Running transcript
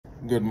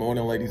Good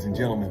morning, ladies and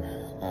gentlemen.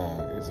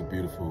 It's a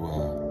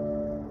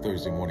beautiful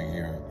Thursday morning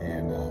here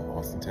in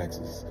Austin,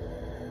 Texas.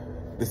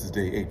 This is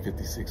day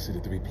 856 to the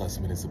 3+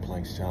 minutes of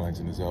Planks Challenge,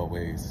 and as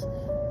always,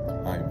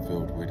 I am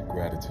filled with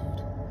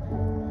gratitude.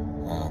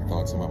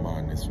 Thoughts on my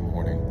mind this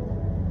morning.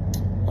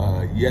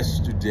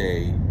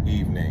 Yesterday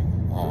evening,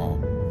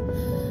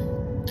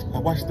 I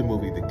watched the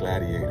movie The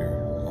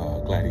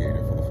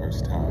Gladiator for the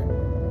first time.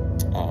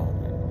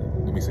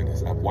 Let me say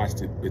this, I've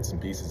watched it, bits and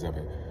pieces of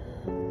it,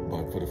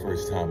 but for the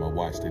first time, I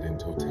watched it in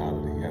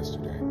totality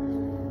yesterday.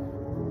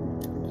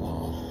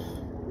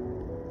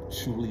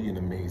 Truly an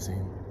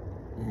amazing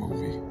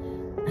movie.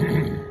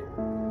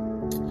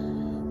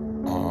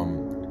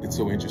 It's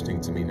so interesting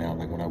to me now,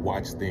 like when I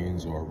watch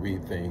things or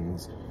read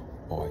things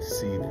or I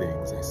see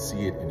things, I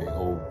see it in a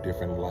whole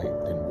different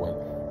light than what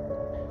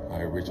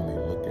I originally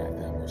look at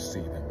them or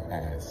see them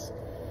as.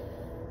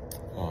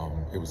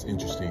 It was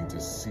interesting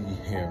to see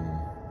him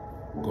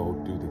go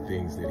through the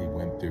things that he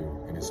went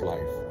through in his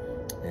life.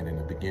 And in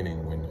the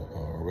beginning, when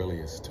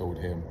Aurelius told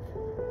him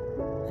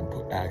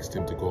and asked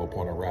him to go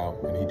upon a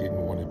route, and he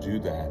didn't want to do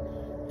that,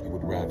 he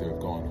would rather have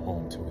gone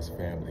home to his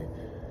family.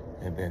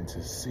 And then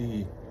to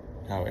see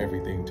how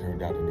everything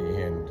turned out in the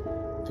end,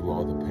 through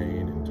all the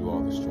pain and through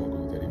all the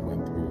struggle that he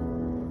went through,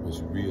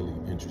 was really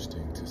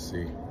interesting to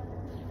see.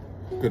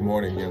 Good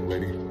morning, young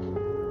lady.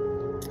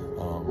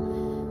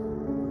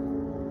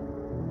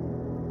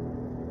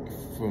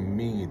 For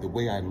me, the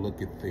way I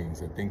look at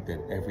things, I think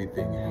that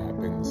everything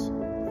happens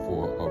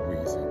for a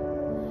reason.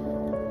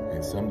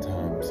 And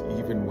sometimes,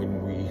 even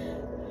when we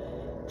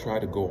try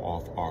to go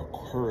off our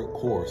current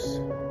course,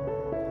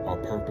 our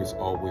purpose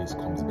always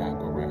comes back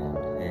around.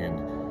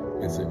 And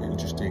it's an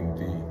interesting,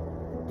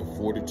 the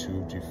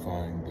fortitude you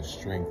find, the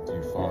strength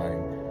you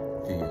find,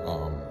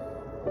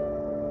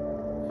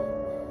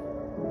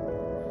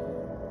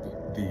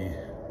 the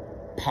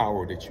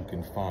power that you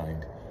can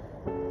find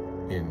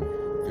in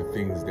the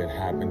things that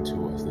happen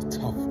to us, the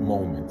tough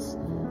moments,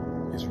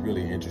 is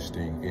really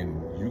interesting.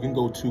 And you can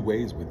go two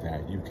ways with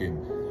that. You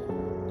can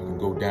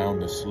go down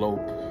the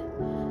slope,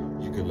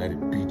 you can let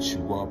it beat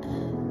you up,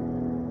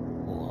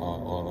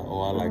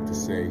 or I like to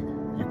say,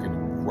 you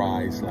can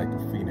rise like a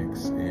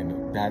phoenix.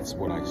 And that's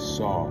what I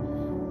saw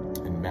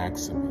in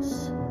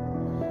Maximus.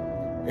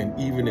 And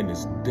even in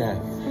his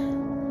death,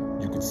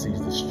 you could see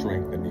the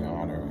strength and the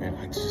honor. And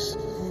I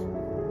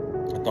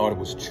thought it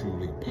was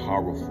truly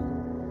powerful.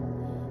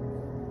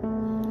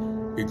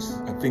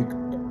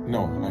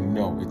 I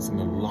know it's in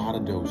a lot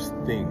of those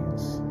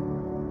things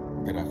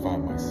that I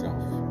find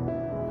myself.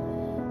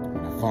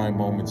 When I find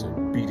moments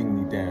of beating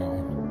me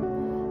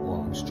down,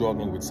 or I'm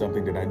struggling with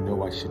something that I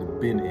know I should have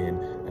been in,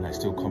 and I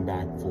still come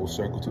back full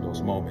circle to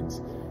those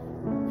moments.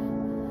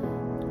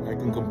 I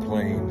can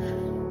complain,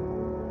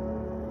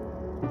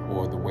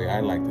 or the way I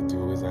like to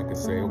do is I can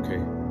say,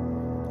 okay,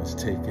 let's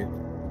take it,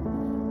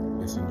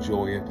 let's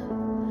enjoy it,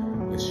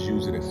 let's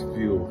use it as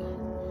fuel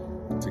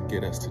to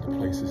get us to the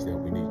places that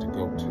we need to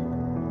go to.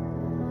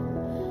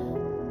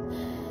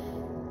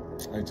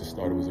 I just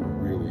thought it was a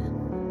really,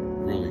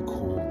 really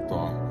cool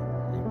thought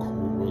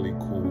and really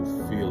cool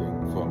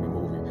feeling from the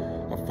movie.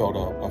 I felt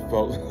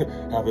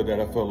after that,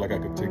 I felt like I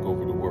could take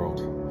over the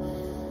world.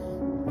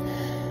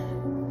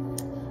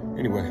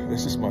 Anyway,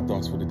 that's just my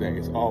thoughts for today.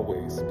 As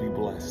always, be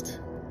blessed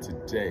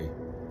today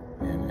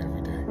and every